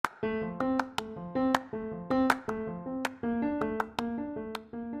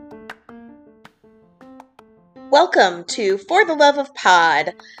Welcome to For the Love of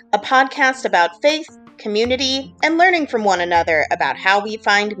Pod, a podcast about faith, community, and learning from one another about how we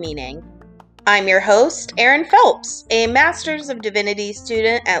find meaning. I'm your host, Erin Phelps, a Master's of Divinity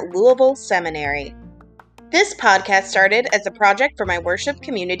student at Louisville Seminary. This podcast started as a project for my worship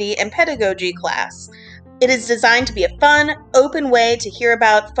community and pedagogy class. It is designed to be a fun, open way to hear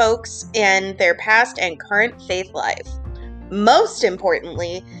about folks and their past and current faith life. Most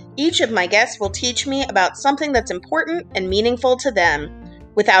importantly, each of my guests will teach me about something that's important and meaningful to them.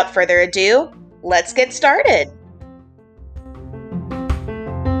 Without further ado, let's get started.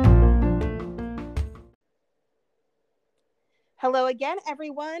 Hello again,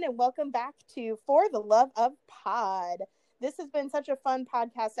 everyone, and welcome back to For the Love of Pod. This has been such a fun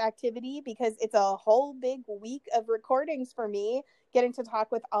podcast activity because it's a whole big week of recordings for me, getting to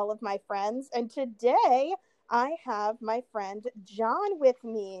talk with all of my friends. And today, I have my friend John with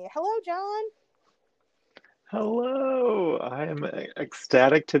me. Hello, John. Hello. I am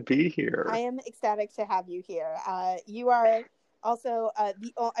ecstatic to be here. I am ecstatic to have you here. You are also I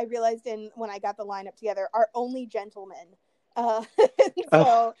realized when I got the lineup together, our only gentleman.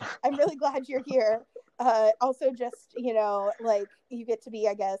 So I'm really glad you're here. Also, just like you get to be,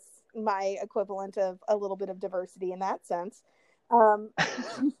 I guess, my equivalent of a little bit of diversity in that sense. I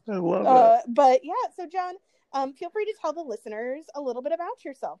love it. But yeah, so John. Feel free to tell the listeners a little bit about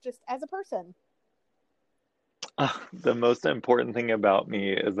yourself, just as a person. The most important thing about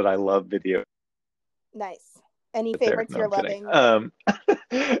me is that I love video. Nice. Any favorites you're loving?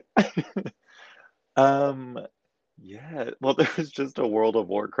 Yeah. Well, there was just a World of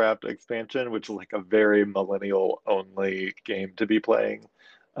Warcraft expansion, which is like a very millennial-only game to be playing.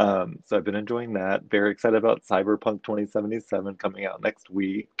 So I've been enjoying that. Very excited about Cyberpunk 2077 coming out next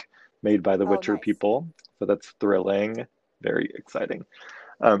week, made by the Witcher people. So that's thrilling, very exciting.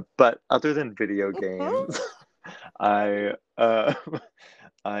 But other than video games, I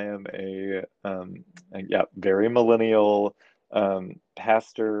am a very millennial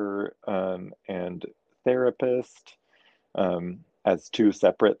pastor and therapist as two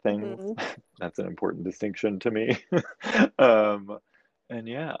separate things. Mm-hmm. That's an important distinction to me. And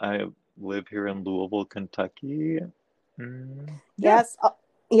yeah, I live here in Louisville, Kentucky. Yes.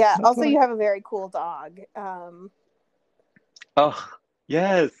 Yeah. Also, you have a very cool dog. Oh,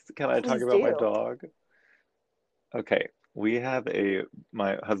 yes. Can I talk about my do. dog? Okay.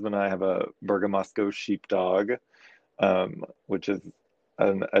 My husband and I have a Bergamasco sheepdog, which is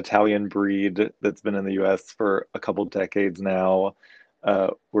an Italian breed that's been in the US for a couple decades now.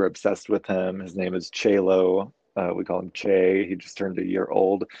 We're obsessed with him. His name is Chelo. We call him Che. He just turned a year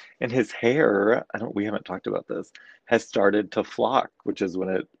old. And his hair, we haven't talked about this, has started to flock, which is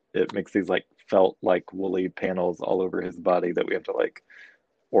when it makes these like felt like woolly panels all over his body that we have to like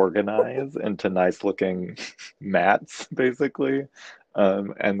organize into nice looking mats, basically.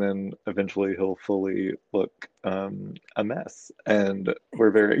 And then eventually he'll fully look a mess. And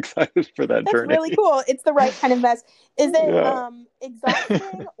we're very excited for that journey. That's really cool. It's the right kind of mess. Is it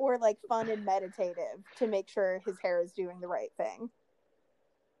exhausting or like fun and meditative to make sure his hair is doing the right thing?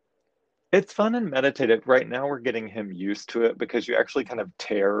 It's fun and meditative. Right now we're getting him used to it because you actually kind of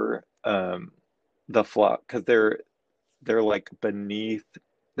tear the flock because they're like beneath.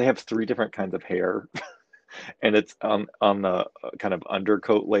 They have three different kinds of hair, and it's on the kind of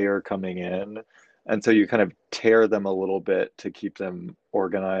undercoat layer coming in, and so you kind of tear them a little bit to keep them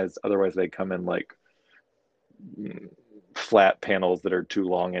organized. Otherwise, they come in like flat panels that are too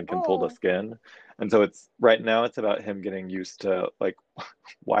long and can pull the skin. And so right now it's about him getting used to like,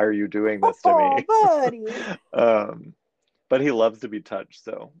 why are you doing this to me? Buddy. But he loves to be touched,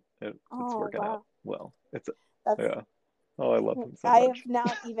 so it's working out well. Oh, I love him so much. I have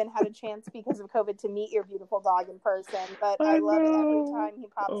not even had a chance because of COVID to meet your beautiful dog in person, but I love every time he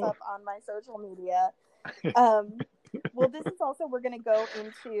pops up on my social media. Well, this is also, we're going to go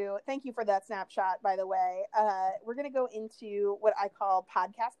into, thank you for that snapshot, by the way. We're going to go into what I call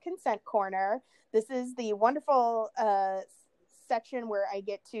Podcast Consent Corner. This is the wonderful section where I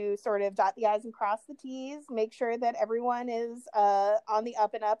get to sort of dot the I's and cross the T's, make sure that everyone is on the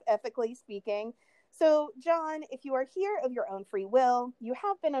up and up, ethically speaking. So, John, if you are here of your own free will, you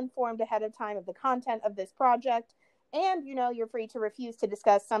have been informed ahead of time of the content of this project, and you're free to refuse to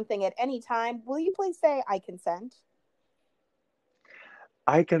discuss something at any time. Will you please say, I consent?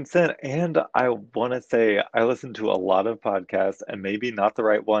 I consent, and I want to say I listen to a lot of podcasts, and maybe not the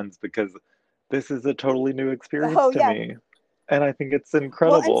right ones, because this is a totally new experience to me. And I think it's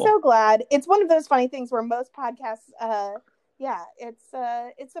incredible. Well, I'm so glad. It's one of those funny things where most podcasts, Yeah, it's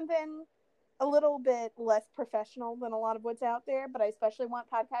something a little bit less professional than a lot of what's out there, but I especially want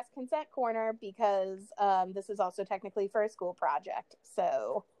Podcast Consent Corner because this is also technically for a school project.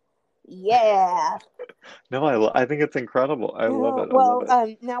 So, yeah. No, I think it's incredible. I love it. I love Well,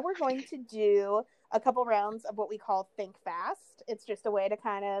 it. now we're going to do a couple rounds of what we call Think Fast. It's just a way to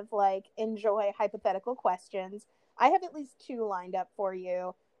kind of like enjoy hypothetical questions. I have at least two lined up for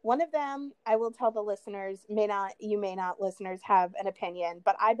you. One of them, I will tell the listeners, you may not listeners have an opinion,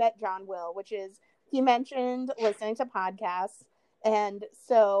 but I bet John will, which is you mentioned listening to podcasts. And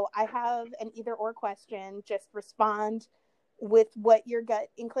so I have an either or question. Just respond with what your gut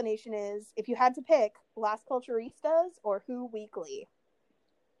inclination is. If you had to pick Las Culturistas or Who Weekly?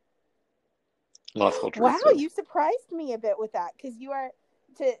 Las Wow, Culturistas. you surprised me a bit with that because you are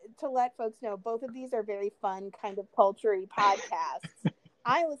to let folks know both of these are very fun kind of culture-y podcasts.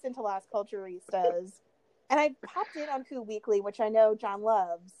 I listen to Las Culturistas and I popped in on Who Weekly, which I know John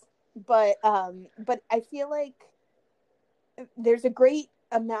loves, but I feel like there's a great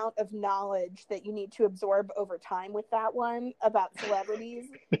amount of knowledge that you need to absorb over time with that one about celebrities.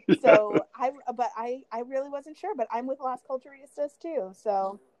 Yeah. So I really wasn't sure, but I'm with Las Culturistas too.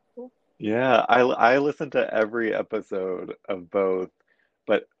 So Yeah, I listen to every episode of both,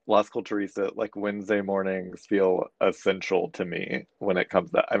 but Las Culturistas, like Wednesday mornings, feel essential to me when it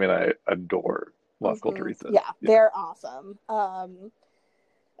comes to. I mean, I adore Las Culturistas. yeah, they're awesome.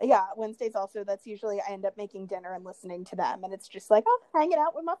 Yeah, Wednesdays also, that's usually I end up making dinner and listening to them, and it's just like, oh, hanging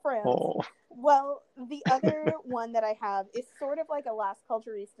out with my friends. Oh, Well, the other one that I have is sort of like a Las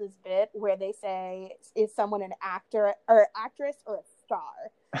Culturistas bit where they say, is someone an actor or actress or a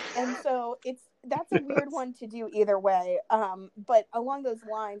star? And so that's a weird yes. one to do either way. But along those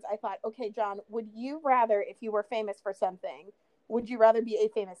lines, I thought, okay, John, would you rather, if you were famous for something, would you rather be a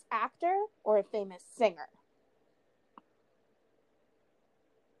famous actor or a famous singer?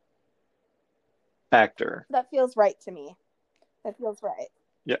 Actor. That feels right to me. That feels right.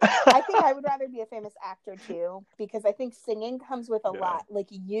 Yeah. I think I would rather be a famous actor too, because I think singing comes with a Yeah. lot. Like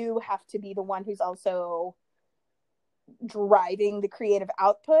you have to be the one who's also driving the creative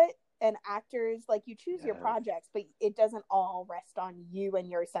output. And actors, like you choose your Yes. projects, but it doesn't all rest on you and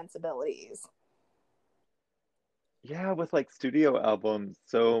your sensibilities. Yeah, with like studio albums,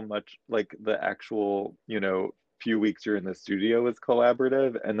 so much like the actual, few weeks you're in the studio is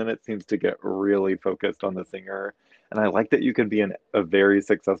collaborative, and then it seems to get really focused on the singer. And I like that you can be a very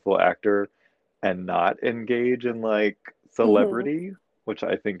successful actor and not engage in like Mm-hmm. celebrity, which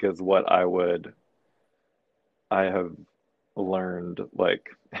I think is what I have learned. Like,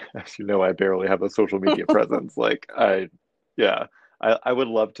 as you know, I barely have a social media presence. Yeah, I would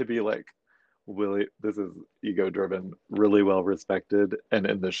love to be like, Willie, this is ego driven, really well respected, and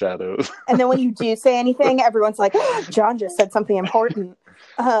in the shadows. And then when you do say anything, everyone's like, oh, John just said something important.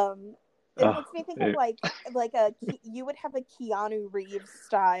 It Oh, makes me think of it- like you would have a Keanu Reeves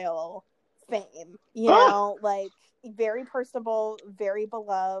style fame, ah! like very personable, very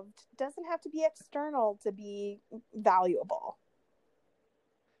beloved. Doesn't have to be external to be valuable.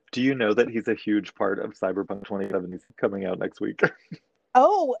 Do you know that he's a huge part of Cyberpunk 2077 coming out next week?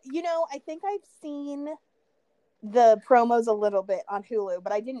 Oh, I think I've seen the promos a little bit on Hulu,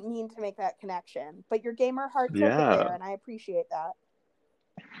 but I didn't mean to make that connection. But your gamer heart took it there, Yeah. and I appreciate that.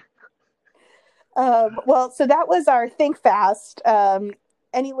 Well, so that was our Think Fast.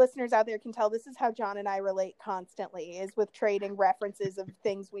 Any listeners out there can tell this is how John and I relate constantly, is with trading references of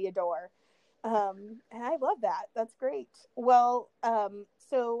things we adore. And I love that. That's great. Well,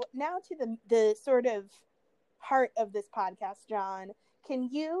 so now to the sort of heart of this podcast, John. Can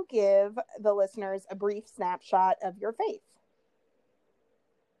you give the listeners a brief snapshot of your faith?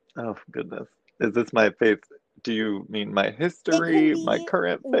 Oh, goodness. Is this my faith? Do you mean my It can history, my be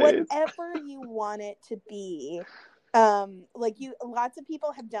current faith? whatever you want it to be. Like lots of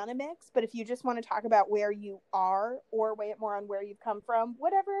people have done a mix, but if you just want to talk about where you are or weigh it more on where you've come from,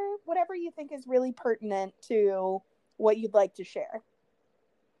 whatever you think is really pertinent to what you'd like to share.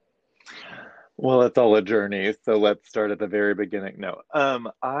 Well, it's all a journey, so let's start at the very beginning. No.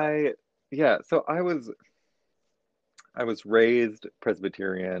 Yeah, so I was raised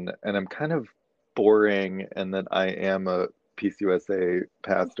Presbyterian, and I'm kind of boring and that I am a PCUSA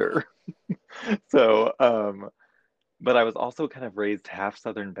pastor. So, but I was also kind of raised half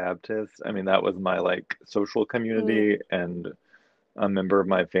Southern Baptist. I mean, that was my like social community and a member of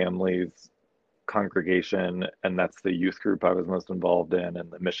my family's congregation, and that's the youth group I was most involved in and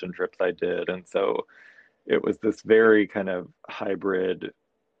the mission trips I did. And so it was this very kind of hybrid,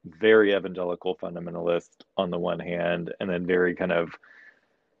 very evangelical fundamentalist on the one hand, and then very kind of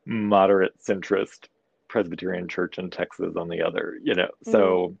moderate centrist Presbyterian church in Texas on the other, Mm-hmm.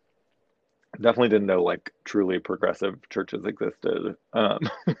 so definitely didn't know like truly progressive churches existed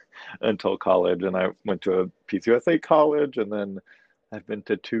until college. And I went to a PCUSA college, and then I've been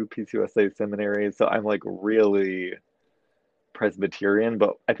to two PCUSA seminaries. So I'm like really Presbyterian,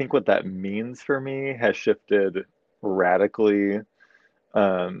 but I think what that means for me has shifted radically.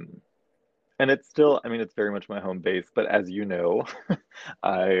 Um, and it's still, I mean, it's very much my home base, but as you know,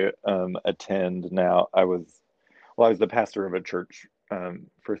 I attend now. I was the pastor of a church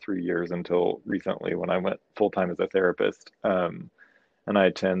for 3 years until recently when I went full time as a therapist. And I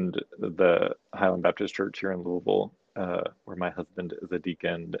attend the Highland Baptist Church here in Louisville, where my husband is a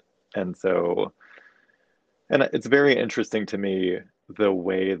deacon. And so, and it's very interesting to me the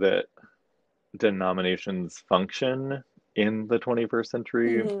way that denominations function in the 21st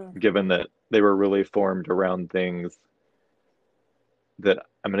century, Mm-hmm. given that they were really formed around things that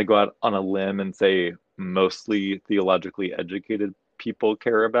I'm going to go out on a limb and say mostly theologically educated people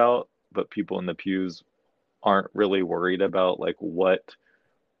care about, but people in the pews aren't really worried about like what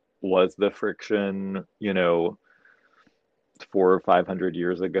was the friction, 400 or 500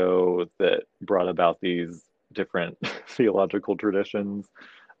 years ago that brought about these different theological traditions.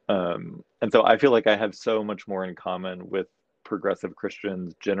 And so I feel like I have so much more in common with progressive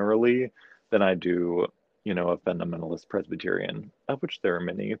Christians generally than I do, a fundamentalist Presbyterian, of which there are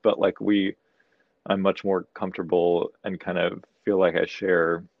many, but like I'm much more comfortable and kind of feel like I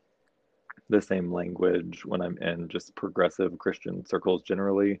share the same language when I'm in just progressive Christian circles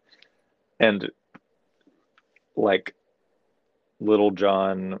generally. And like little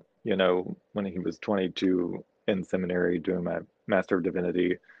John, when he was 22 in seminary doing my Master of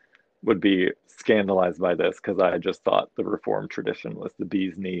Divinity, would be scandalized by this because I just thought the Reformed tradition was the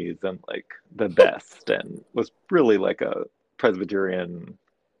bee's knees and like the best, and was really like a Presbyterian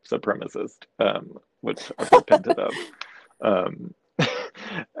supremacist, which I've repented of. Um,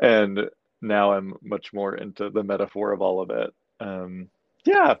 and now I'm much more into the metaphor of all of it.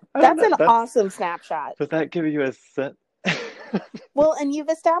 Yeah, I don't That's know. an awesome snapshot. Does that give you a sense? Well, and you've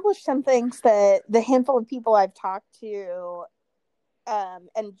established some things that the handful of people I've talked to,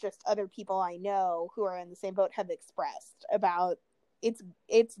 and just other people I know who are in the same boat have expressed about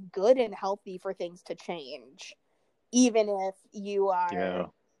it's good and healthy for things to change, even if you are Yeah.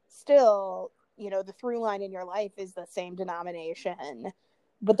 still, the through line in your life is the same denomination,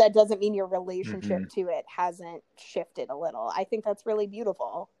 but that doesn't mean your Hmm. relationship to it hasn't shifted a little. I think that's really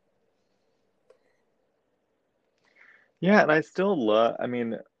beautiful. Yeah, and I still love, I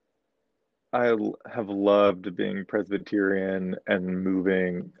mean, have loved being Presbyterian and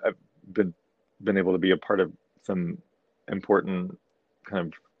moving. I've been been able to be a part of some important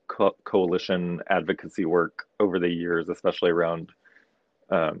kind of coalition advocacy work over the years, especially around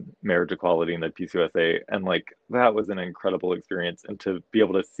marriage equality and the PCUSA. And like that was an incredible experience. And to be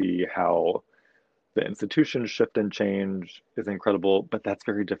able to see how the institutions shift and change is incredible. But that's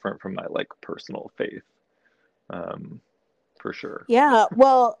very different from my like personal faith, um, for sure. Yeah,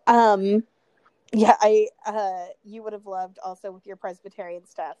 well, yeah, I you would have loved also with your Presbyterian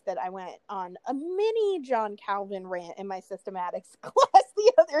stuff that I went on a mini John Calvin rant in my systematics class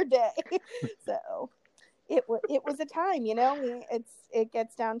the other day. So it was a time, it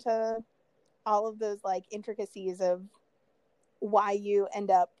gets down to all of those like intricacies of why you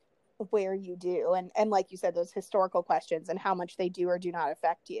end up where you do, and like you said, those historical questions and how much they do or do not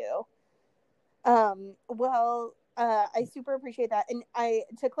affect you. Well, I super appreciate that. And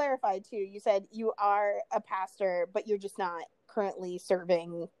to clarify too, you said you are a pastor, but you're just not currently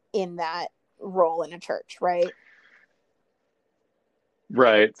serving in that role in a church, right?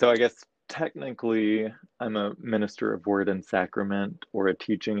 Right. So I guess technically I'm a minister of word and sacrament or a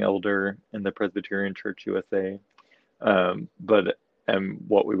teaching elder in the Presbyterian Church USA, but am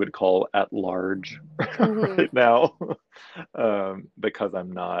what we would call at large Mm-hmm. right now, because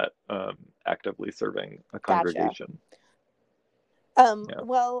I'm not actively serving a Gotcha. congregation. Yeah.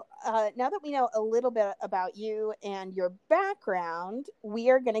 Well, now that we know a little bit about you and your background, we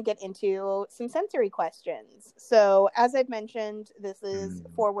are going to get into some sensory questions. So, as I've mentioned, this is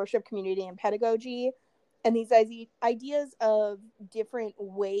Mm. for worship, community, and pedagogy. And these ideas of different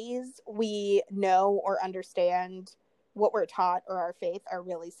ways we know or understand what we're taught or our faith are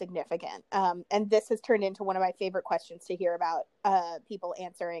really significant. And this has turned into one of my favorite questions to hear about people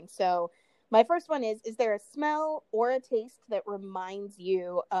answering. So, my first one is there a smell or a taste that reminds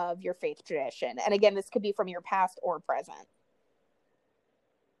you of your faith tradition? And again, this could be from your past or present.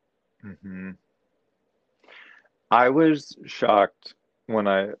 Hmm. I was shocked when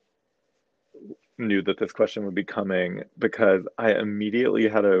I knew that this question would be coming because I immediately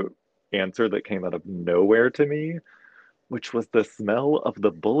had a answer that came out of nowhere to me, which was the smell of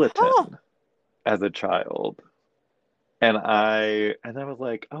the Huh. bulletin as a child. And I was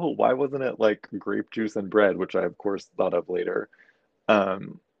like, oh, why wasn't it like grape juice and bread, which I of course thought of later.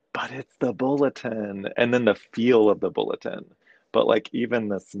 Um, but it's the bulletin and then the feel of the bulletin, but like even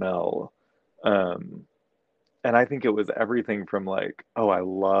the smell. Um, and I think it was everything from like, oh, I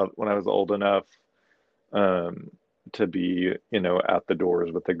love when I was old enough um, to be, at the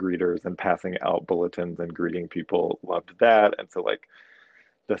doors with the greeters and passing out bulletins and greeting people, loved that. And so like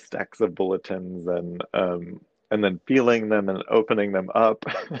the stacks of bulletins and then feeling them and opening them up,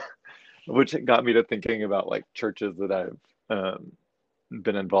 which got me to thinking about like churches that I've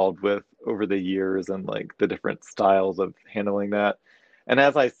been involved with over the years and like the different styles of handling that. And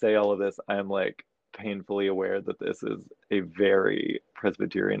as I say all of this, I'm like painfully aware that this is a very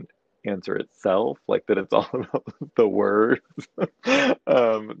Presbyterian answer itself, like that it's all about the words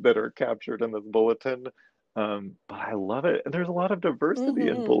that are captured in this bulletin. But I love it. And there's a lot of diversity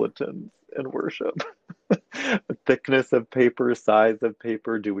in Mm-hmm. bulletins and worship. Thickness of paper, size of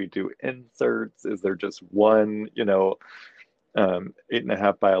paper. Do we do inserts? Is there just one,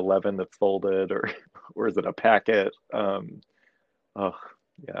 8.5 by 11 that's folded, or or is it a packet? Oh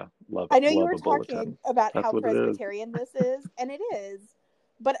yeah, I know you love were a talking bulletin. about That's how what it is. Presbyterian this is, and it is,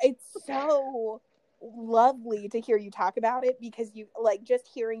 but it's so lovely to hear you talk about it because you like just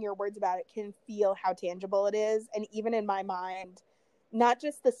hearing your words about it can feel how tangible it is. And even in my mind, not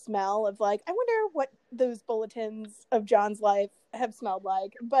just the smell of like, I wonder what those bulletins of John's life have smelled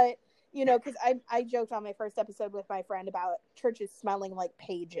like, but because I joked on my first episode with my friend about churches smelling like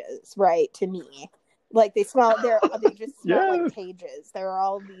pages, right? To me, like they just smell like Yes. pages. There are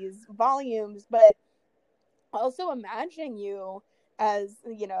all these volumes, but also imagining you as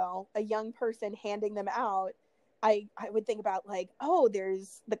a young person handing them out. I would think about like, oh,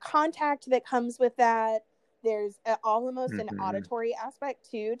 there's the contact that comes with that. There's almost an Hmm. auditory aspect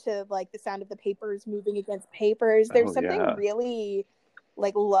too, to like the sound of the papers moving against papers. There's Oh something yeah. really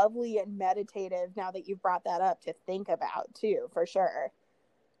like lovely and meditative now that you've brought that up to think about too, for sure.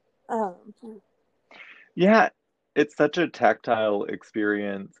 um Yeah, it's such a tactile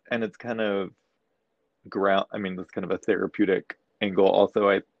experience, and it's kind of I mean, that's kind of a therapeutic angle also,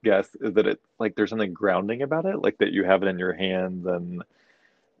 I guess, is that it's like there's something grounding about it, like that you have it in your hands and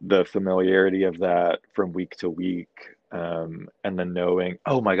the familiarity of that from week to week. And then knowing,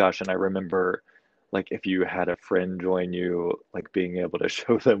 oh my gosh, and I remember like if you had a friend join you, like being able to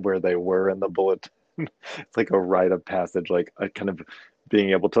show them where they were in the bulletin. It's like a rite of passage, like a kind of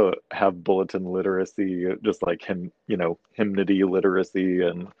being able to have bulletin literacy, just like hymnody literacy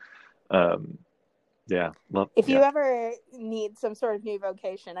and um yeah, love, if you yeah. ever need some sort of new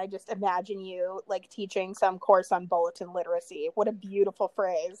vocation, I just imagine you like teaching some course on bulletin literacy. What a beautiful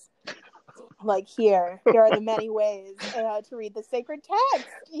phrase. Like, here are the many ways to read the sacred text.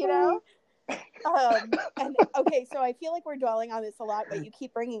 And okay, so I feel like we're dwelling on this a lot, but you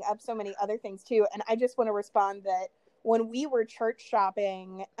keep bringing up so many other things too. And I just want to respond that when we were church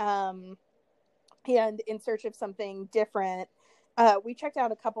shopping, and in search of something different, we checked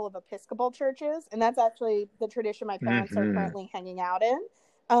out a couple of Episcopal churches, and that's actually the tradition my parents are Hmm. currently hanging out in.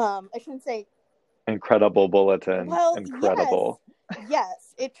 I shouldn't say, Incredible bulletin, well, incredible.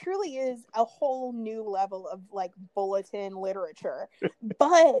 yes, it truly is a whole new level of like bulletin literature.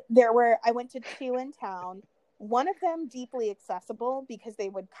 But I went to two in town. One of them deeply accessible because they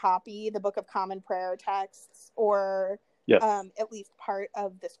would copy the Book of Common Prayer texts or Yes. at least part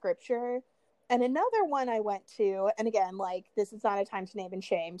of the scripture. And another one I went to, and again, like this is not a time to name and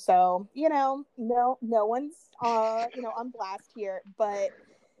shame, so no one's on blast here, but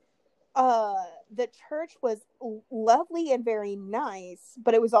the church was lovely and very nice,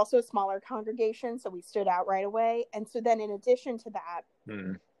 but it was also a smaller congregation, so we stood out right away. And so then in addition to that,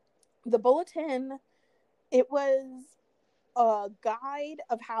 Mm. the bulletin, it was a guide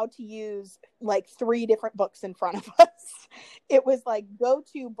of how to use like three different books in front of us. It was like, go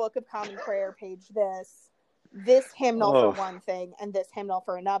to Book of Common Prayer, page this hymnal for Oh. one thing and this hymnal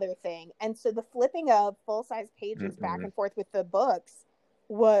for another thing. And so the flipping of full-size pages back Mm-mm. and forth with the books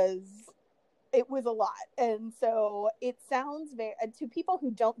was it was a lot. And so it sounds very, to people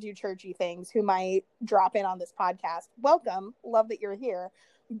who don't do churchy things, who might drop in on this podcast, welcome, love that you're here.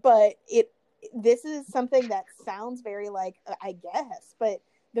 But this is something that sounds very like, I guess, but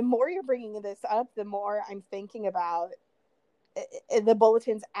the more you're bringing this up, the more I'm thinking about the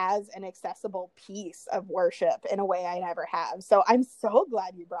bulletins as an accessible piece of worship in a way I never have. So I'm so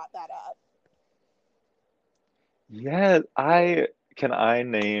glad you brought that up. Yeah, I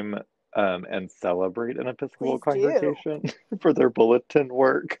name and celebrate an Episcopal Please do. congregation for their bulletin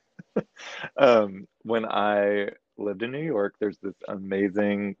work. When I lived in New York, there's this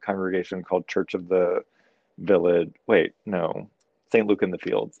amazing congregation called Church of the Village. Wait, no, St. Luke in the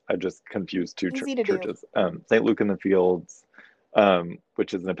Fields. I just confused two Easy to do. churches. St. Luke in the Fields,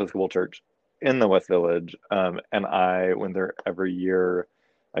 which is an Episcopal church in the West Village. And I went there every year.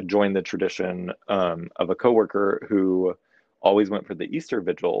 I joined the tradition of a coworker who always went for the Easter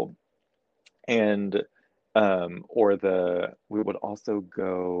Vigil, and or the we would also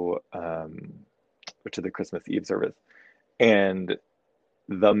go to the Christmas Eve service. And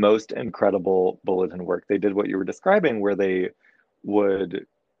the most incredible bulletin work, they did what you were describing, where they would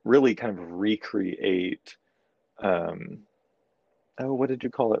really kind of recreate, um, oh, what did you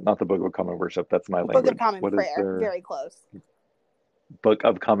call it? Not the Book of Common Worship. That's my Book of language. Common What is Prayer. their Very close. Book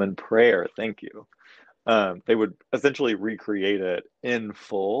of Common Prayer? Thank you. They would essentially recreate it in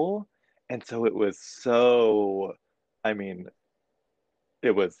full. And so it was so, I mean,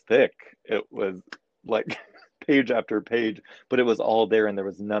 it was thick. It was like page after page, but it was all there and there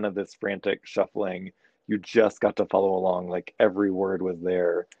was none of this frantic shuffling. You just got to follow along, like every word was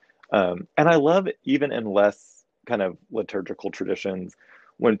there. And I love, even in less kind of liturgical traditions,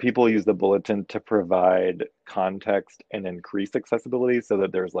 when people use the bulletin to provide context and increase accessibility, so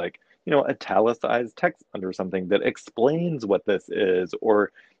that there's like, italicized text under something that explains what this is,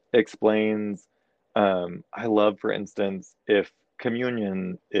 or explains. I love, for instance, if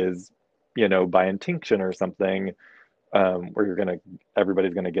communion is, by intinction or something, where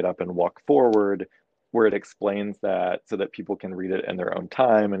everybody's gonna get up and walk forward, where it explains that so that people can read it in their own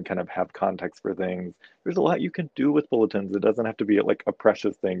time and kind of have context for things. There's a lot you can do with bulletins. It doesn't have to be like a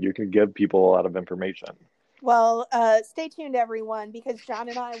precious thing. You can give people a lot of information. Well, stay tuned, everyone, because John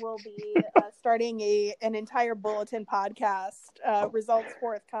and I will be starting an entire bulletin podcast, results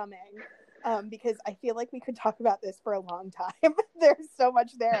forthcoming, because I feel like we could talk about this for a long time. There's so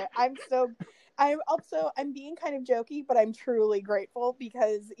much there. I'm being kind of jokey, but I'm truly grateful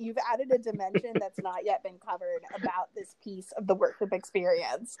because you've added a dimension that's not yet been covered about this piece of the worship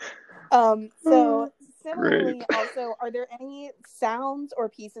experience. So similarly, Great. also, are there any sounds or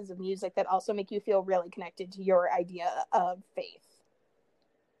pieces of music that also make you feel really connected to your idea of faith?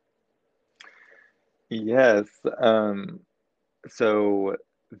 Yes. So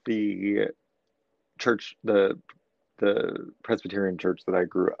the church, the Presbyterian church that I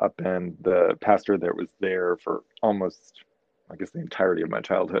grew up in, the pastor that was there for almost, I guess, the entirety of my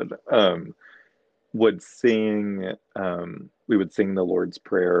childhood, would sing, we would sing the Lord's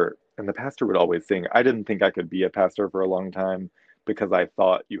Prayer, and the pastor would always sing. I didn't think I could be a pastor for a long time because I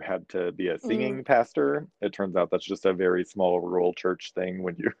thought you had to be a Mm. singing pastor. It turns out that's just a very small rural church thing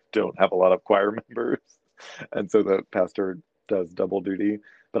when you don't have a lot of choir members. And so the pastor does double duty.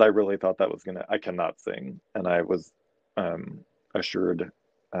 But I really thought that was I cannot sing. And I was assured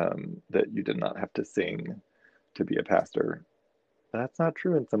that you did not have to sing to be a pastor. That's not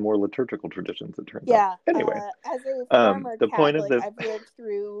true in some more liturgical traditions, it turns out. Yeah, Anyway, as a former the point of Catholic, this, I've lived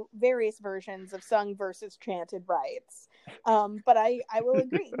through various versions of sung versus chanted rites. But I will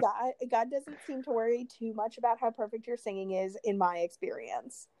agree, God doesn't seem to worry too much about how perfect your singing is, in my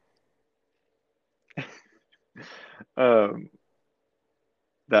experience. um,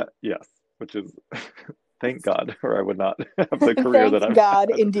 that, yes, which is, thank God, or I would not have the career Thank that I've God,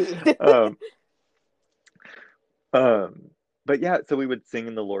 had. indeed. Um, um, but yeah, so we would sing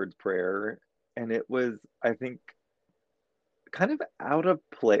in the Lord's Prayer, and it was, I think, kind of out of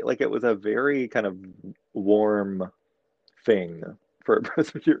place. Like, it was a very kind of warm thing for a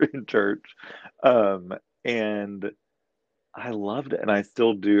Presbyterian church. Um, and I loved it, and I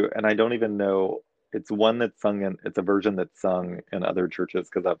still do. And I don't even know, it's a version that's sung in other churches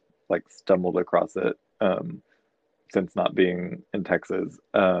because I've like stumbled across it since not being in Texas.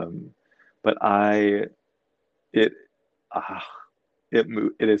 But it, ah,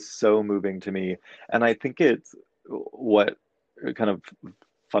 it is so moving to me. And I think it's what it kind of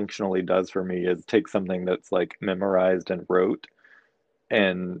functionally does for me is take something that's like memorized and rote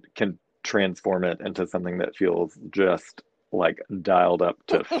and can transform it into something that feels just like dialed up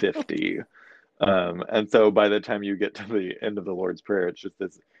to 50. And so by the time you get to the end of the Lord's Prayer, it's just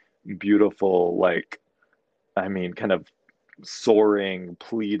this beautiful, like, I mean, kind of soaring,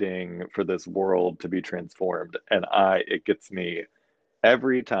 pleading for this world to be transformed. And it gets me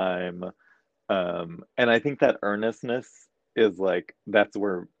every time. And I think that earnestness is like, that's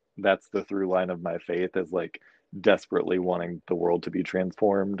the through line of my faith, is like desperately wanting the world to be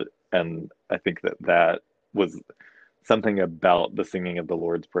transformed. And I think that was something about the singing of the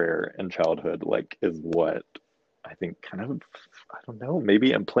Lord's Prayer in childhood, like, is what I think kind of, I don't know,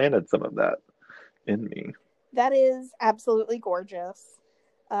 maybe implanted some of that in me. That is absolutely gorgeous.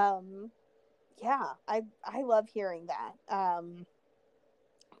 Um, yeah, I love hearing that.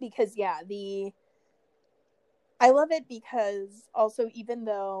 Because I love it because also, even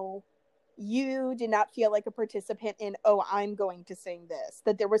though you did not feel like a participant in, oh, I'm going to sing this,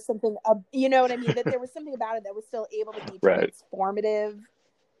 that there was something, you know what I mean? That there was something about it that was still able to be Right. transformative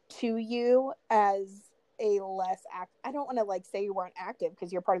to you as a less I don't want to like say you weren't active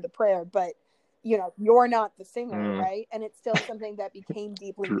because you're part of the prayer, but you know, you're not the singer, Mm, right? And it's still something that became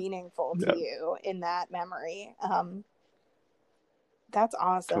deeply true. meaningful to Yeah, you in that memory. That's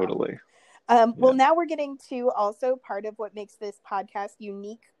awesome. totally. Well, Yeah. now we're getting to also part of what makes this podcast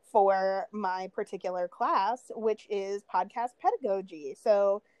unique for my particular class, which is podcast pedagogy.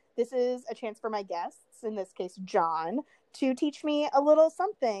 So, this is a chance for my guests, in this case, John, to teach me a little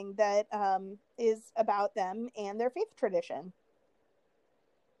something that is about them and their faith tradition.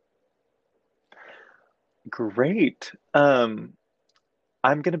 Great. I'm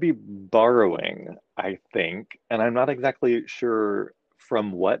going to be borrowing, I think, and I'm not exactly sure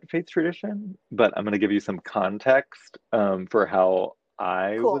from what faith tradition, but I'm going to give you some context for how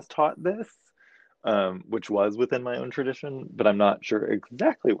I Cool. was taught this, which was within my own tradition, but I'm not sure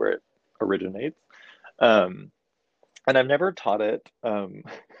exactly where it originates. Um, and I've never taught it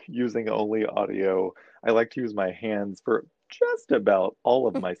using only audio. I like to use my hands for just about all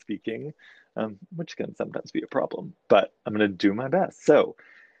of my speaking, which can sometimes be a problem, but I'm going to do my best. So,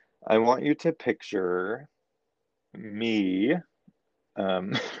 I want you to picture me,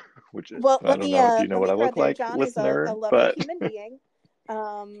 um, which is, Well, I don't know if you know let what me I throw look out there. like, John is a listener, lovely but human being.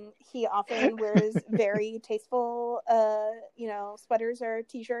 He often wears very tasteful, sweaters or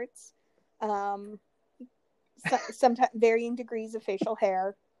t-shirts. Um, sometimes varying degrees of facial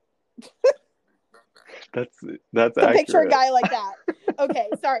hair. that's that's So picture a accurate. guy like that. Okay,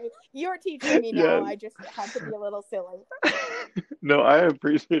 sorry, you're teaching me now. Yes. I just had to be a little silly. No, I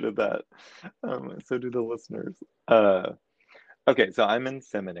appreciated that. So do the listeners. Uh, okay, so I'm in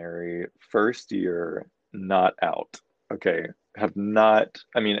seminary, first year, not out. Okay, have not,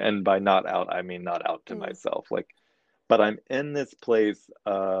 I mean, and by not out, I mean not out to Mm. myself. Like, but I'm in this place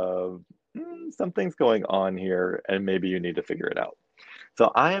of something's going on here, and maybe you need to figure it out.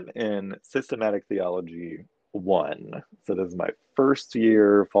 So I am in systematic theology one. So this is my first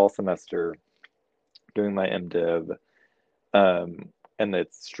year, fall semester, doing my MDiv, um, and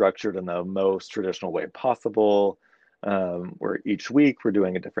it's structured in the most traditional way possible. Where each week we're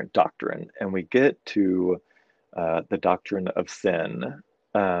doing a different doctrine, and we get to the doctrine of sin.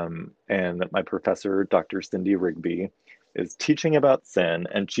 And my professor, Dr. Cindy Rigby, is teaching about sin,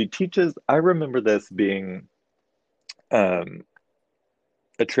 and she teaches. I remember this being um,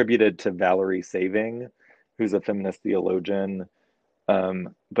 attributed to Valerie Saving, who's a feminist theologian.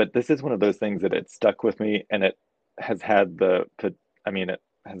 But this is one of those things that it stuck with me, and it has had it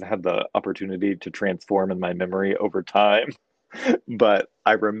has had the opportunity to transform in my memory over time. But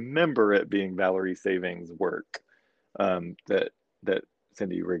I remember it being Valerie Saving's work that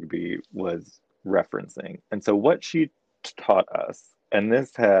Cindy Rigby was referencing. And so what she taught us, and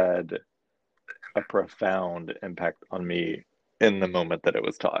this had a profound impact on me in the moment that it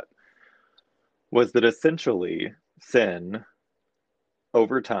was taught, was that essentially sin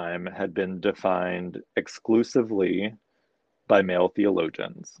over time had been defined exclusively by male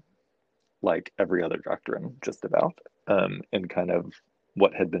theologians, like every other doctrine, just about, in kind of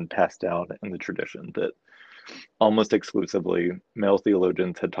what had been passed down in the tradition, that almost exclusively male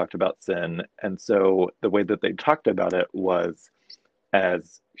theologians had talked about sin. And so the way that they talked about it was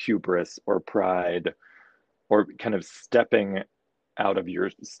as hubris or pride, or kind of stepping out of your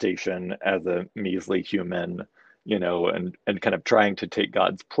station as a measly human, and kind of trying to take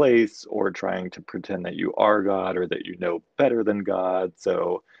God's place, or trying to pretend that you are God or that you know better than God.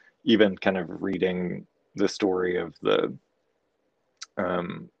 So even kind of reading the story of the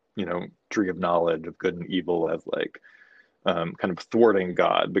tree of knowledge of good and evil as like kind of thwarting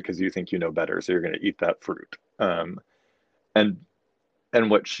God because you think you know better, so you're going to eat that fruit. And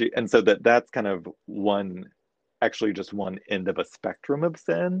so that's kind of actually just one end of a spectrum of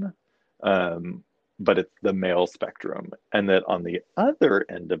sin, um, but it's the male spectrum. And that on the other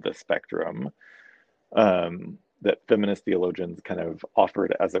end of the spectrum, that feminist theologians kind of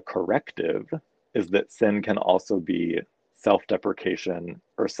offered as a corrective is that sin can also be self-deprecation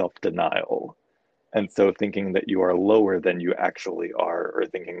or self-denial. And so thinking that you are lower than you actually are, or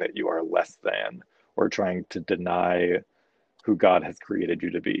thinking that you are less than, or trying to deny who God has created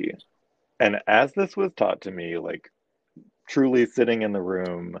you to be. And as this was taught to me, like truly sitting in the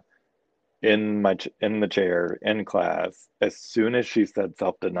room, in the chair in class, as soon as she said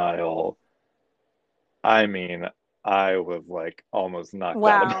self-denial, I mean, I was like almost knocked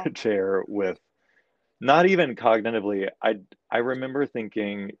out of Wow. my chair with not even cognitively. I remember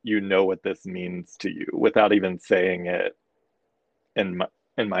thinking, you know what this means to you without even saying it in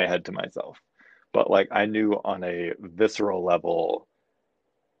my head to myself. But like I knew on a visceral level,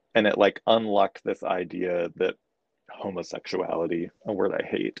 and it like unlocked this idea that homosexuality, a word I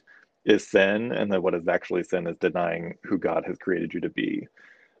hate, is sin, and that what is actually sin is denying who God has created you to be.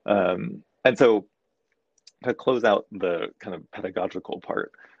 And so to close out the kind of pedagogical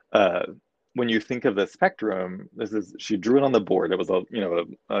part, uh, when you think of the spectrum, this is she drew it on the board. It was a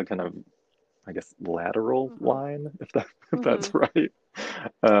kind of, I guess, lateral Hmm. line, if Hmm. that's right.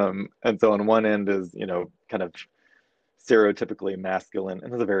 And so on one end is, kind of stereotypically masculine,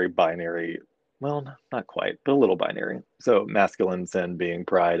 and it's a very binary, well, not quite, but a little binary. So masculine sin being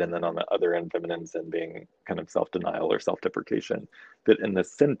pride, and then on the other end, feminine sin being kind of self-denial or self-deprecation. That in the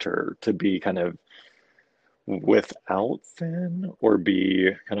center, to be kind of without sin or be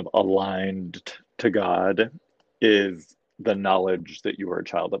kind of aligned to God, is the knowledge that you are a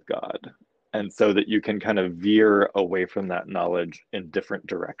child of God. And so that you can kind of veer away from that knowledge in different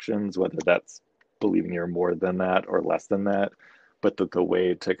directions, whether that's believing you're more than that or less than that. But that the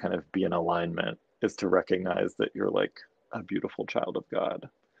way to kind of be in alignment is to recognize that you're like a beautiful child of God.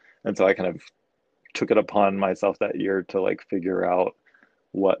 And so I kind of took it upon myself that year to like figure out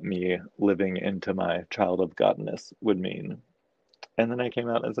what me living into my child of godness would mean. And then I came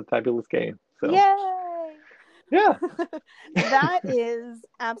out as a fabulous gay. So, Yay! yeah. That is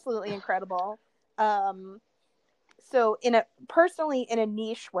absolutely incredible. Um, so personally in a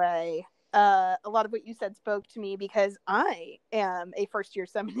niche way, a lot of what you said spoke to me because I am a first year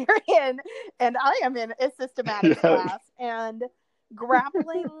seminarian and I am in a systematics Yes. class, and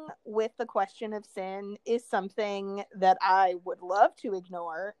grappling with the question of sin is something that I would love to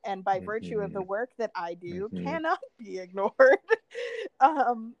ignore, and by virtue of the Mm-hmm. work that I do Mm-hmm. cannot be ignored.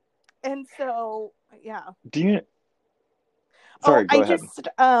 um and so yeah. Do you, Oh, sorry, I go ahead. just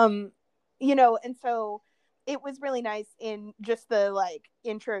and so it was really nice in just the like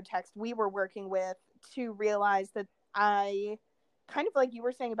intro text we were working with to realize that I kind of like you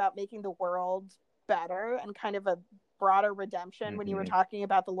were saying about making the world better and kind of a broader redemption when you were Mm-hmm. talking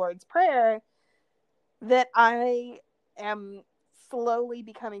about the Lord's Prayer, that I am slowly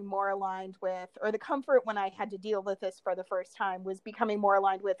becoming more aligned with, or the comfort when I had to deal with this for the first time was becoming more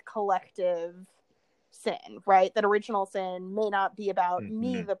aligned with collective sin, right? That original sin may not be about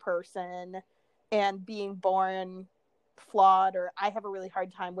me, Mm-hmm. the person, and being born flawed, or I have a really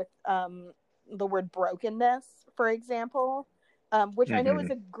hard time with the word brokenness, for example, which I know Mm-hmm. is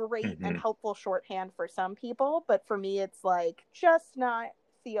a great and Mm-hmm. helpful shorthand for some people, but for me, it's like just not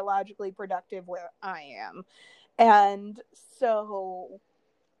theologically productive where I am. And so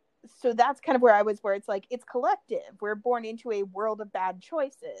that's kind of where I was, where it's like it's collective, we're born into a world of bad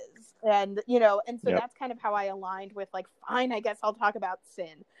choices, and and so Yep. that's kind of how I aligned with like, fine, I guess I'll talk about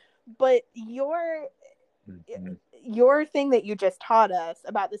sin. But Mm-hmm. your thing that you just taught us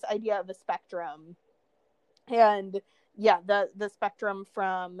about this idea of a spectrum, and yeah, the spectrum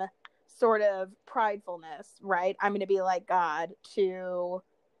from sort of pridefulness, right? I'm going to be like God, to,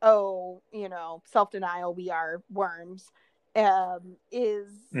 oh, self-denial, we are worms, is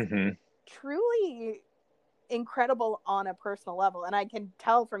Mm-hmm. truly incredible on a personal level. And I can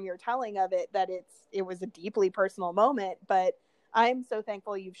tell from your telling of it that it was a deeply personal moment, but I'm so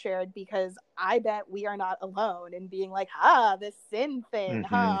thankful you've shared, because I bet we are not alone in being like, this sin thing,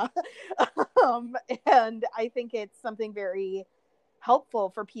 Mm-hmm. and I think it's something very helpful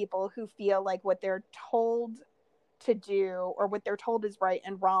for people who feel like what they're told to do, or what they're told is right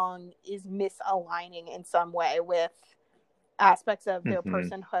and wrong, is misaligning in some way with aspects of their Mm-hmm.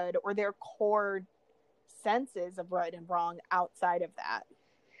 personhood or their core senses of right and wrong outside of that.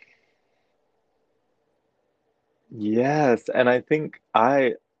 Yes, and I think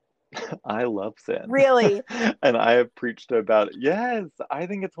I love sin. Really? And I have preached about it. Yes, I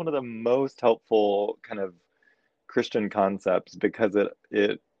think it's one of the most helpful kind of Christian concepts, because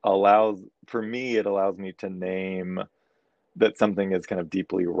it allows, for me, it allows me to name that something is kind of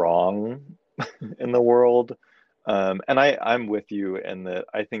deeply wrong in the world. And I'm with you in that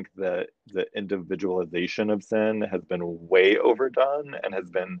I think that the individualization of sin has been way overdone and has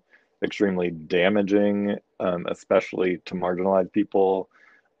been extremely damaging, especially to marginalized people.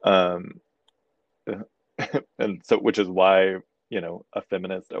 Um, and so, which is why, a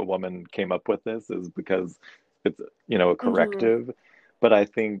feminist, a woman came up with this, is because it's, a Mm-hmm. corrective. But I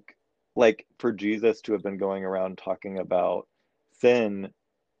think, like, for Jesus to have been going around talking about sin,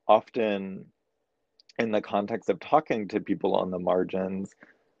 often in the context of talking to people on the margins,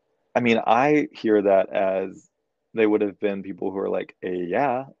 I mean, I hear that as they would have been people who are like,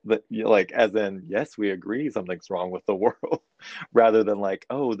 yeah, but like, as in, yes, we agree something's wrong with the world, rather than like,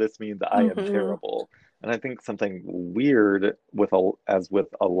 oh, this means I am Hmm. terrible. And I think something weird as with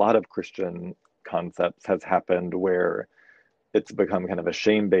a lot of Christian concepts has happened where it's become kind of a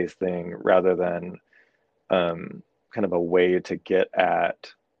shame-based thing rather than kind of a way to get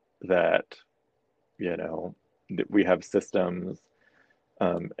at that, you know, we have systems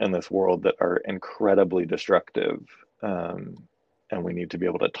in this world that are incredibly destructive, um, and we need to be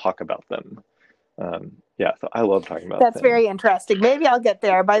able to talk about them. Yeah, so I love talking about That's sin. very interesting. Maybe I'll get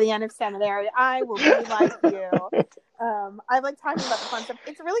there by the end of seminary. I will be like you. I like talking about the fun stuff.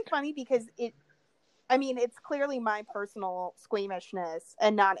 It's really funny because it's clearly my personal squeamishness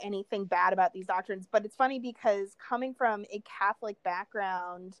and not anything bad about these doctrines, but it's funny because coming from a Catholic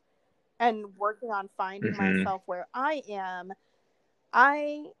background and working on finding Hmm. myself where I am,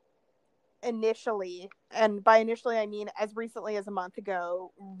 I initially, and by initially I mean as recently as a month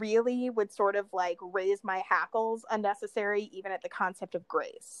ago, really would sort of like raise my hackles unnecessary even at the concept of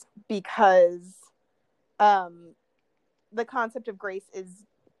grace, because um the concept of grace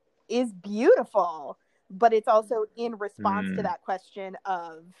is beautiful, but it's also in response to Mm. that question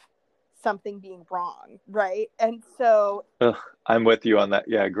of something being wrong, right? And so Ugh, I'm with you on that.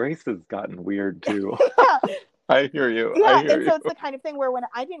 Yeah, Grace has gotten weird too. yeah, I hear you. I yeah, hear and you. so it's the kind of thing where when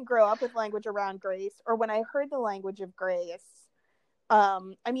I didn't grow up with language around grace, or when I heard the language of grace,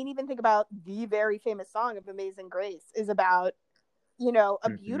 even think about the very famous song of Amazing Grace is about, a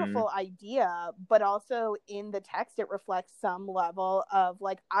Hmm. beautiful idea, but also in the text it reflects some level of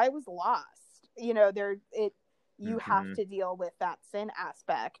like, I was lost. You have Hmm. to deal with that sin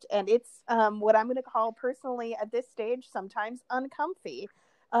aspect, and it's what I'm going to call personally at this stage sometimes uncomfy.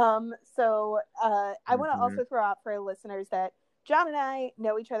 I want to Hmm. also throw out for listeners that John and I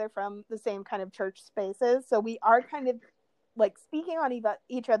know each other from the same kind of church spaces, so we are kind of like speaking on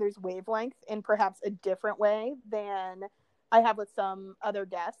each other's wavelength in perhaps a different way than I have with some other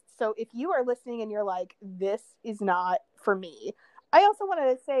guests. So if you are listening and you're like, this is not for me, I also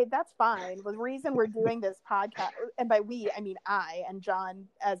wanted to say that's fine. The reason we're doing this podcast, and by we, I mean I and John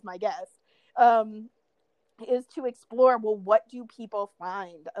as my guest, um, is to explore, well, what do people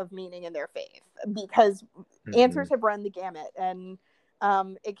find of meaning in their faith? Because Hmm. answers have run the gamut, and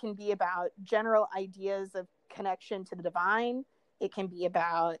it can be about general ideas of connection to the divine. It can be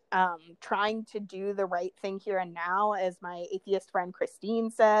about trying to do the right thing here and now, as my atheist friend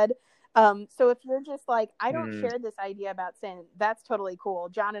Christine said. So if you're just like, I don't Mm. share this idea about sin, that's totally cool.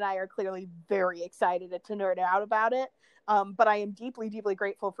 John and I are clearly very excited to nerd out about it. But I am deeply, deeply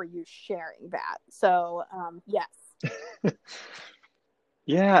grateful for you sharing that. So, yes.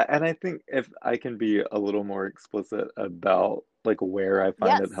 Yeah, and I think if I can be a little more explicit about like where I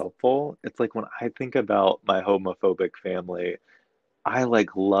find it Yes. helpful, it's like when I think about my homophobic family, I like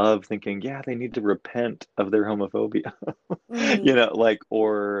love thinking, yeah, they need to repent of their homophobia, Mm-hmm. like,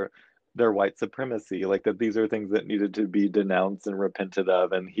 or their white supremacy, like that these are things that needed to be denounced and repented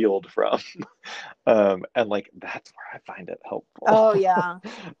of and healed from. And like that's where I find it helpful. Oh, yeah.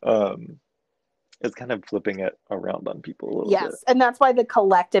 Um, it's kind of flipping it around on people a little bit. Yes. And that's why the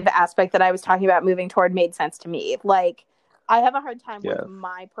collective aspect that I was talking about moving toward made sense to me. Like, I have a hard time with Yes.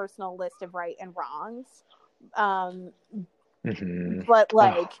 my personal list of right and wrongs. Um, Hmm. but Oh,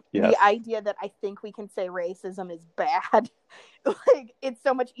 like the yes. idea that I think we can say racism is bad, like it's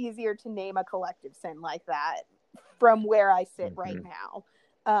so much easier to name a collective sin like that from where I sit right Hmm. now.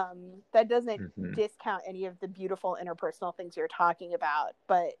 That doesn't Hmm. discount any of the beautiful interpersonal things you're talking about,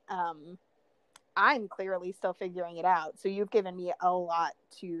 but I'm clearly still figuring it out. So you've given me a lot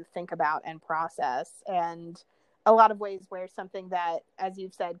to think about and process, and a lot of ways where something that, as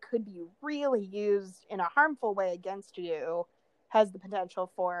you've said, could be really used in a harmful way against you has the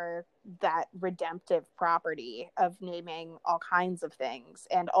potential for that redemptive property of naming all kinds of things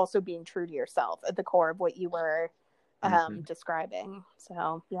and also being true to yourself at the core of what you were Hmm. describing.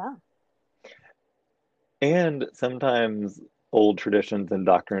 So, yeah. And sometimes old traditions and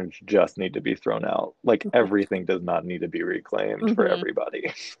doctrines just need to be thrown out. Like everything does not need to be reclaimed for Mm-hmm.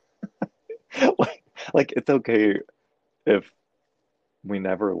 everybody. like it's okay if we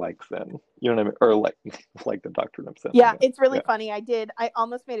never like sin. You know what I mean? Or like the doctrine of sin, I Yeah, guess. it's really Yeah. funny. I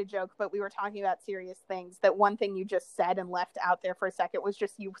almost made a joke, but we were talking about serious things. That one thing you just said and left out there for a second was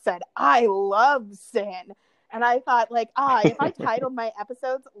just you said, I love sin. And I thought, like, if I titled my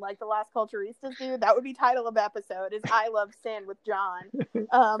episodes like the Last Culturistas do, that would be title of episode is I Love Sin with John.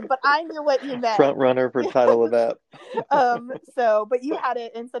 But I knew what you meant. Front runner for title of that. But you had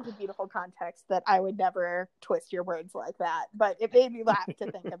it in such a beautiful context that I would never twist your words like that. But it made me laugh to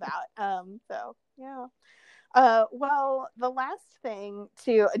think about. Yeah. Well, the last thing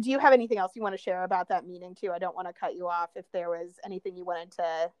do you have anything else you want to share about that meeting too? I don't want to cut you off if there was anything you wanted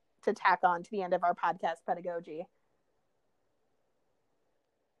to tack on to the end of our podcast pedagogy.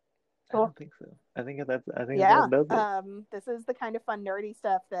 I don't think so. I think that does it. This is the kind of fun nerdy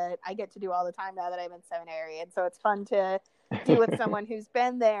stuff that I get to do all the time now that I'm in seminary, and so it's fun to do with someone who's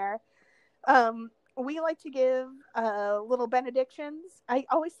been there. We like to give little benedictions. I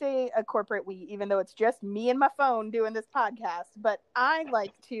always say a corporate we, even though it's just me and my phone doing this podcast, but I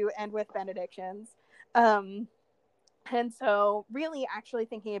like to end with benedictions. And so really actually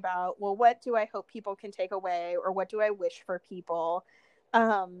thinking about, well, what do I hope people can take away, or what do I wish for people?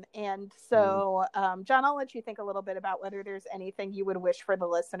 And so, John, I'll let you think a little bit about whether there's anything you would wish for the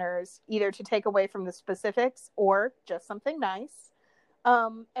listeners, either to take away from the specifics or just something nice.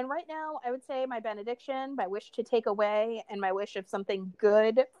 And right now I would say my benediction, my wish to take away, and my wish of something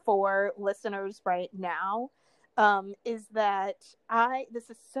good for listeners right now, is that this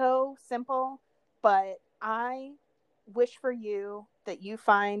is so simple, but I wish for you that you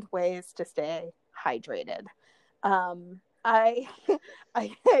find ways to stay hydrated. I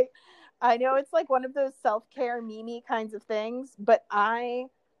I know it's like one of those self-care meme kinds of things, but I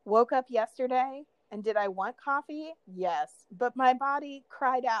woke up yesterday and did I want coffee? Yes. But my body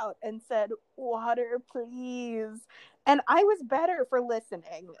cried out and said, water, please. And I was better for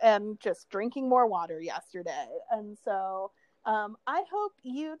listening and just drinking more water yesterday. And so I hope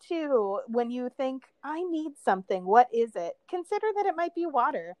you too, when you think, I need something, what is it? Consider that it might be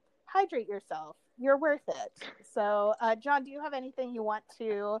water. Hydrate yourself. You're worth it. So, John, do you have anything you want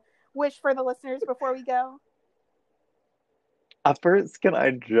to wish for the listeners before we go? First, can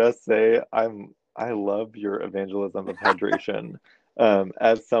I just say I love your evangelism of hydration.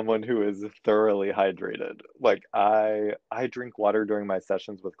 As someone who is thoroughly hydrated, like I drink water during my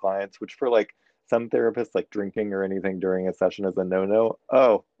sessions with clients, which for like some therapists, like drinking or anything during a session is a no-no.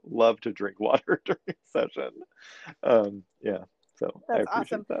 Oh, love to drink water during a session. Yeah. So that's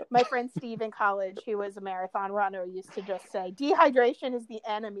awesome. That. My friend Steve in college, who was a marathon runner, used to just say, dehydration is the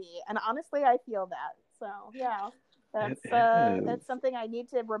enemy. And honestly, I feel that. So yeah, that's something I need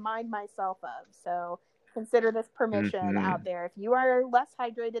to remind myself of. So consider this permission out there. If you are less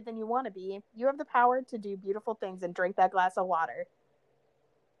hydrated than you want to be, you have the power to do beautiful things and drink that glass of water.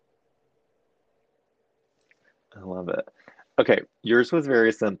 I love it. Okay, yours was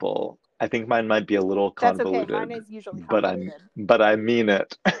very simple. I think mine might be a little convoluted. That's okay. Mine is usually convoluted. But I mean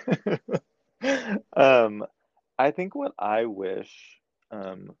it. I think what I wish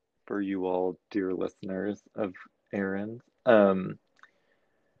for you all, dear listeners of Aaron's,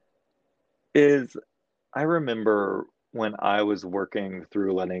 is I remember when I was working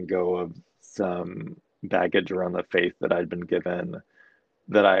through letting go of some baggage around the faith that I'd been given,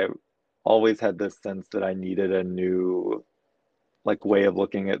 that I always had this sense that I needed a new like way of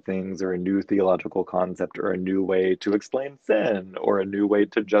looking at things, or a new theological concept, or a new way to explain sin, or a new way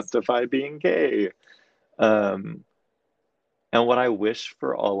to justify being gay. And what I wish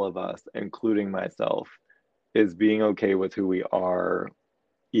for all of us, including myself, is being okay with who we are,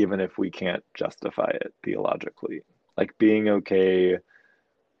 even if we can't justify it theologically. Like being okay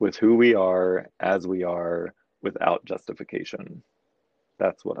with who we are as we are without justification.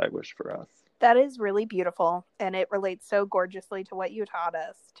 That's what I wish for us. That is really beautiful, and it relates so gorgeously to what you taught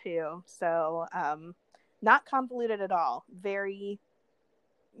us too. So, not convoluted at all. Very,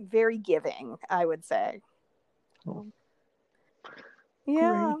 very giving, I would say. Oh.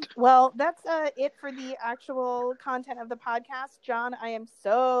 Yeah. Great. Well, that's it for the actual content of the podcast. John, I am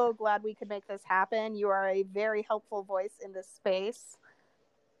so glad we could make this happen. You are a very helpful voice in this space.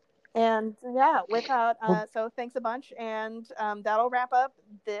 And yeah, so thanks a bunch. And that'll wrap up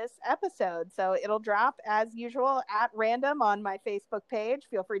this episode. So it'll drop as usual at random on my Facebook page.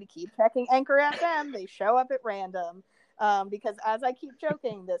 Feel free to keep checking Anchor FM. They show up at random. Because as I keep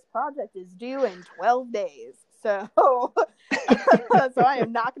joking, this project is due in 12 days. So, so I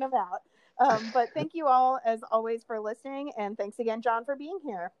am knocking them out. But thank you all, as always, for listening. And thanks again, John, for being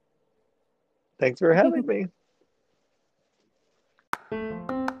here. Thanks for having me.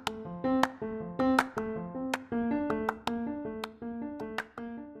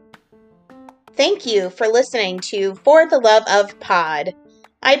 Thank you for listening to For the Love of Pod.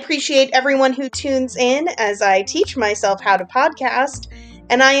 I appreciate everyone who tunes in as I teach myself how to podcast,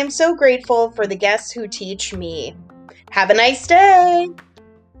 and I am so grateful for the guests who teach me. Have a nice day!